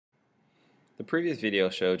The previous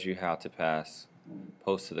video showed you how to pass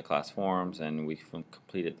posts to the class forums, and we've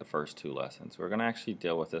completed the first two lessons. We're going to actually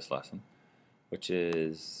deal with this lesson, which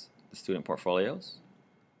is the student portfolios.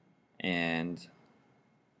 And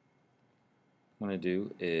what I'm going to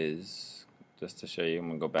do is, just to show you, I'm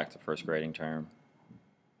going to go back to first grading term.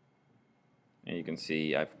 And you can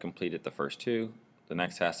see I've completed the first two. The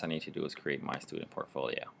next task I need to do is create my student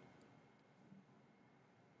portfolio.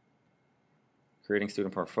 Creating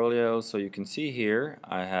student portfolios. So you can see here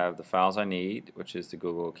I have the files I need, which is the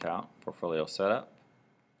Google account, portfolio setup.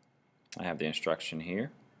 I have the instruction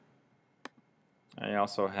here. I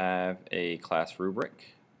also have a class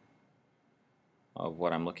rubric of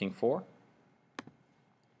what I'm looking for.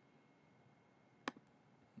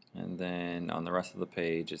 And then on the rest of the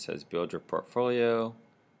page it says build your portfolio.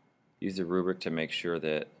 Use the rubric to make sure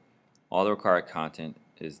that all the required content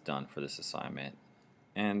is done for this assignment.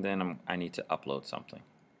 And then I need to upload something.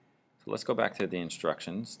 So let's go back to the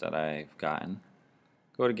instructions that I've gotten.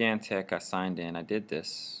 Go to Gant, I signed in, I did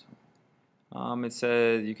this. It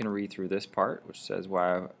says you can read through this part, which says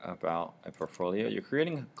why about a portfolio. You're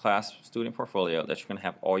creating a class student portfolio that you're going to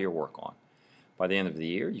have all your work on. By the end of the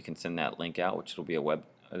year, you can send that link out, which will be a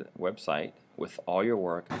website with all your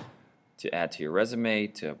work to add to your resume,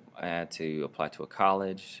 to add to apply to a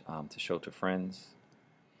college, to show to friends.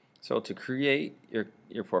 So to create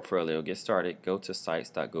your portfolio, get started, go to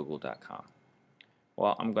sites.google.com.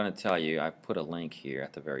 Well, I'm going to tell you, I've put a link here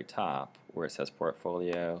at the very top where it says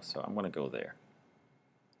portfolio, so I'm going to go there.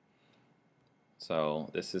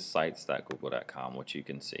 So this is sites.google.com, which you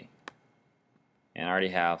can see. And I already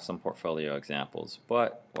have some portfolio examples,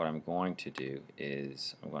 but what I'm going to do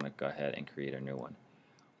is I'm going to go ahead and create a new one.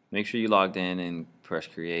 Make sure you logged in and press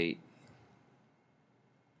create.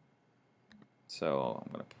 So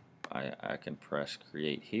I can press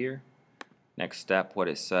create here. Next step, what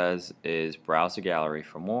it says is browse the gallery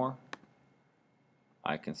for more.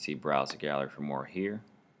 I can see browse the gallery for more here.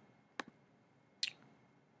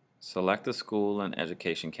 Select the school and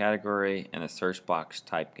education category. In the search box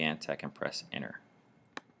type Gant and press enter.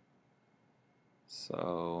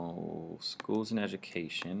 So schools and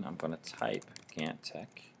education, I'm going to type Gant.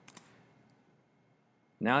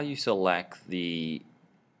 Now you select the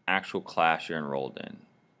actual class you're enrolled in.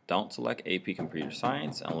 Don't select AP Computer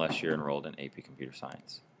Science unless you're enrolled in AP Computer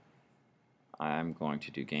Science. I'm going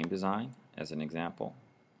to do game design as an example,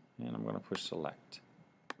 and I'm going to push select.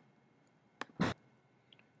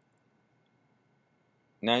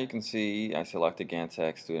 Now you can see I selected Gant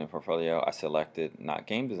student portfolio. I selected not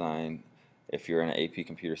game design. If you're in an AP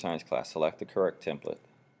Computer Science class, select the correct template.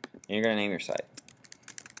 And you're going to name your site.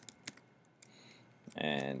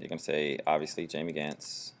 And you can say, obviously, Jamie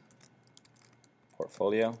Gant's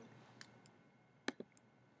portfolio.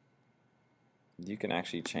 You can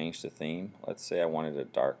actually change the theme. Let's say I wanted a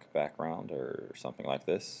dark background or something like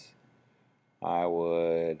this. I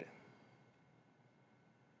would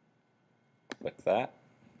click that.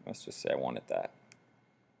 Let's just say I wanted that.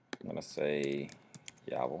 I'm going to say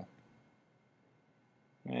Yavel.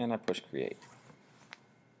 And I push create.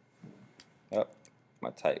 Oh,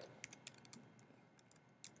 my type.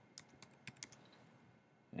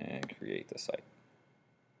 And create the site.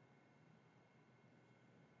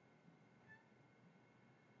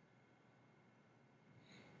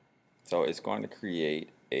 So it's going to create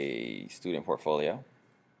a student portfolio.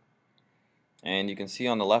 And you can see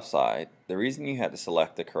on the left side, the reason you had to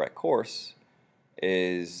select the correct course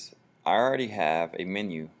is I already have a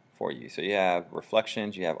menu for you. So you have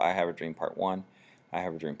reflections, you have I Have a Dream Part 1, I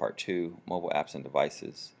Have a Dream Part 2, mobile apps and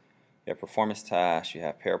devices. You have performance tasks, you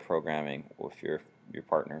have pair programming with your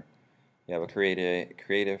partner. You have a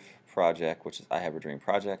creative project, which is I Have a Dream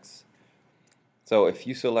projects. So if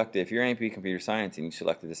you're AP Computer Science and you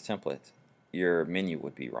selected this template, your menu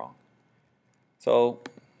would be wrong. So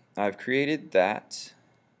I've created that,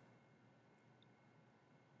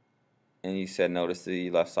 and you said notice the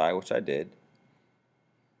left side, which I did.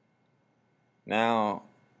 Now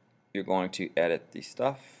you're going to edit the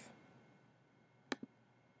stuff.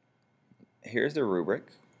 Here's the rubric,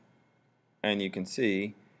 and you can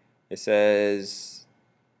see it says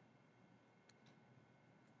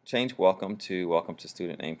change welcome to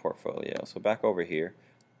student name portfolio. So back over here,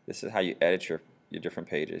 this is how you edit your different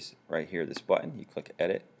pages. Right here, this button, you click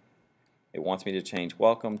edit. It wants me to change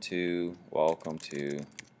welcome to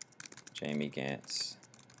Jamie Gant's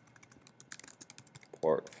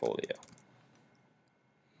portfolio.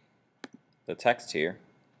 The text here,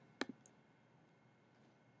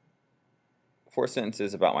 4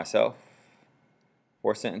 sentences about myself,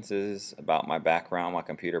 4 sentences about my background, my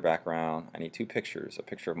computer background. I need 2 pictures, a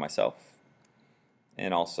picture of myself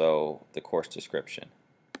and also the course description.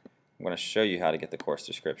 I'm going to show you how to get the course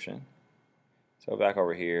description. So back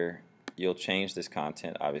over here, you'll change this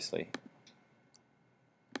content, obviously.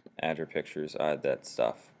 Add your pictures, add that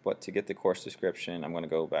stuff. But to get the course description, I'm going to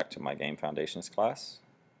go back to my Game Foundations class.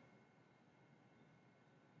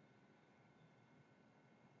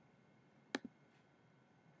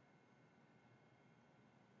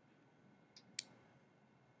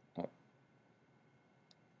 Oh,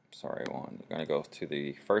 sorry, I'm going to go to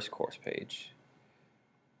the first course page.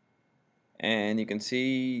 And you can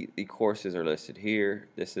see the courses are listed here.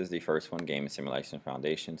 This is the first one, Game and Simulation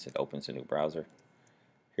Foundations. It opens a new browser.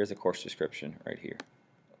 Here's the course description right here.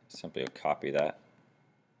 Simply copy that.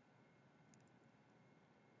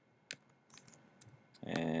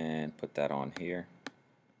 And put that on here.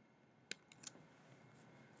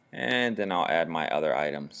 And then I'll add my other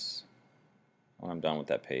items. When I'm done with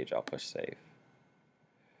that page, I'll push save.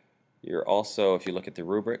 You're also, if you look at the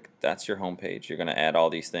rubric, that's your home page. You're going to add all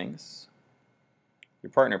these things. Your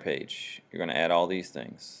partner page, you're going to add all these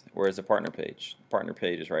things. Where's the partner page? The partner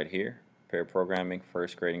page is right here. Pair programming,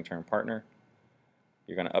 first grading term partner.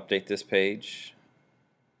 You're going to update this page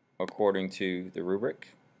according to the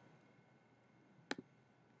rubric.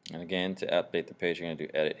 And again, to update the page, you're going to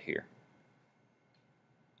do edit here.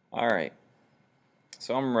 Alright,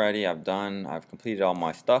 so I'm ready. I've completed all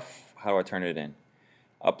my stuff. How do I turn it in?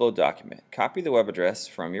 Upload document. Copy the web address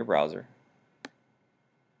from your browser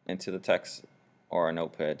into the text or a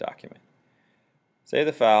notepad document. Save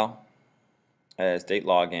the file as date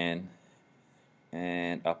login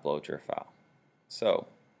and upload your file. So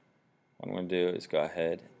what I'm going to do is go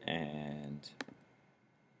ahead and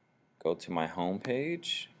go to my home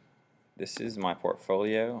page. This is my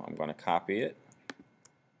portfolio. I'm going to copy it.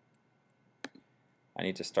 I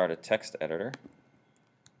need to start a text editor.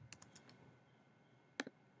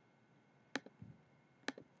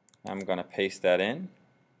 I'm going to paste that in.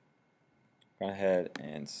 Go ahead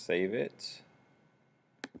and save it.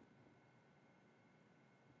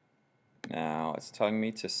 Now it's telling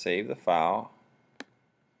me to save the file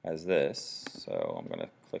as this, so I'm going to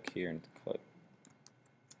click here and go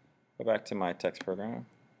back to my text program.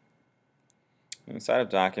 Inside of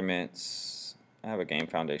documents, I have a Game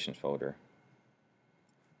Foundations folder.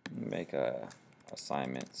 Make a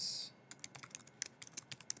assignments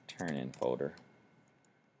turn in folder.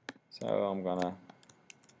 So I'm gonna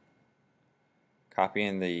copy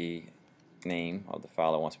in the name of the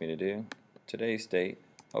file it wants me to do. Today's date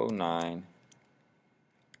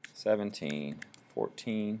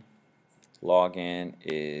 09/17/14. Login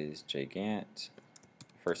is Gant.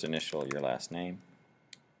 First initial, your last name.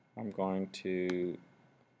 I'm going to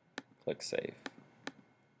click save.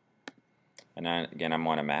 And again, I'm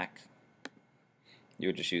on a Mac. You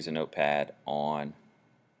would just use a notepad on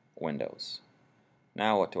Windows.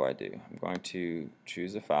 Now what do? I'm going to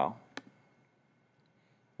choose the file.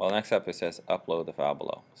 Well, next up it says upload the file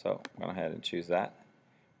below. So I'm going to go ahead and choose that.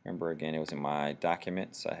 Remember, again, it was in my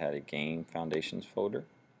documents. I had a Game Foundations folder.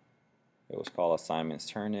 It was called Assignments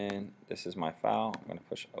Turn In. This is my file. I'm going to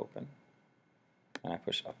push open. And I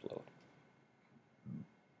push upload.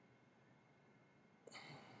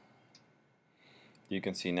 You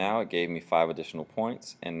can see now it gave me 5 additional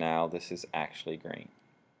points, and now this is actually green.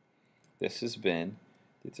 This has been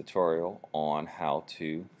the tutorial on how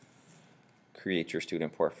to create your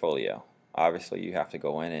student portfolio. Obviously, you have to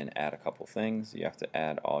go in and add a couple things. You have to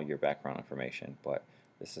add all your background information, but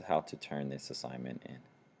this is how to turn this assignment in.